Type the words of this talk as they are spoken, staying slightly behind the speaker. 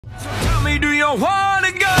me, do you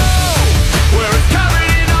wanna go? Where it's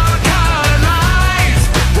covered in all the colored lights,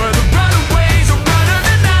 where the runaways are running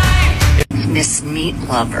the night. Miss Meat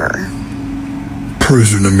Lover.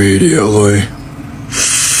 Prison immediately.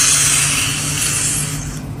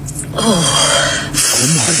 Oh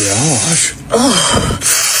my gosh.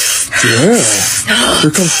 Yeah.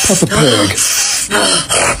 Here comes Peppa Pig.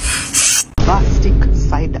 Plastic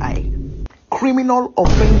side eye. Criminal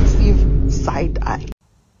offensive side eye.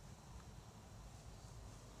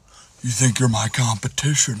 You think you're my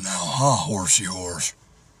competition now, huh, horsey horse?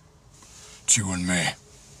 It's you and me.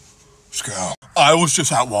 Let's go. I was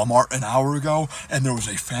just at Walmart an hour ago, and there was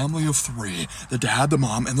a family of 3, the dad, the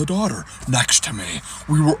mom, and the daughter, next to me.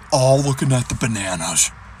 We were all looking at the bananas.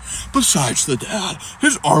 Besides the dad,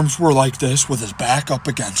 his arms were like this with his back up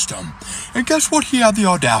against him. And guess what he had the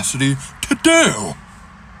audacity to do?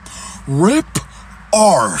 Rip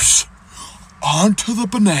arse onto the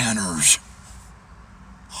bananas.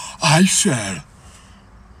 I said,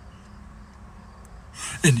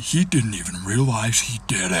 and he didn't even realize he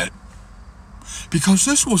did it. Because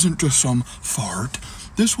this wasn't just some fart,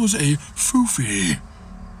 this was a foofy.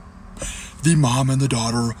 The mom and the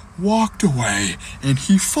daughter walked away, and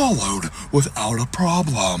he followed without a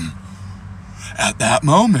problem. At that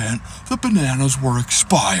moment, the bananas were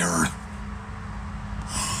expired.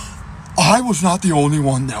 I was not the only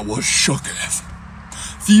one that was shooketh.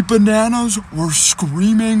 The bananas were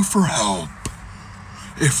screaming for help.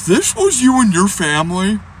 If this was you and your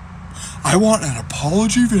family, I want an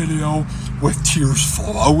apology video with tears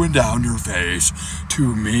flowing down your face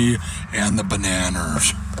to me and the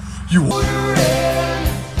bananas.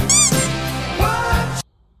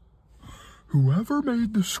 Whoever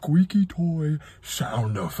made the squeaky toy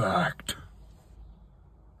sound effect.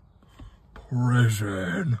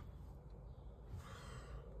 Prison.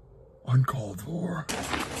 Uncalled for.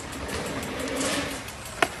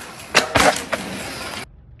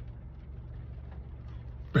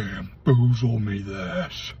 Bamboozle me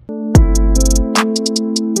this.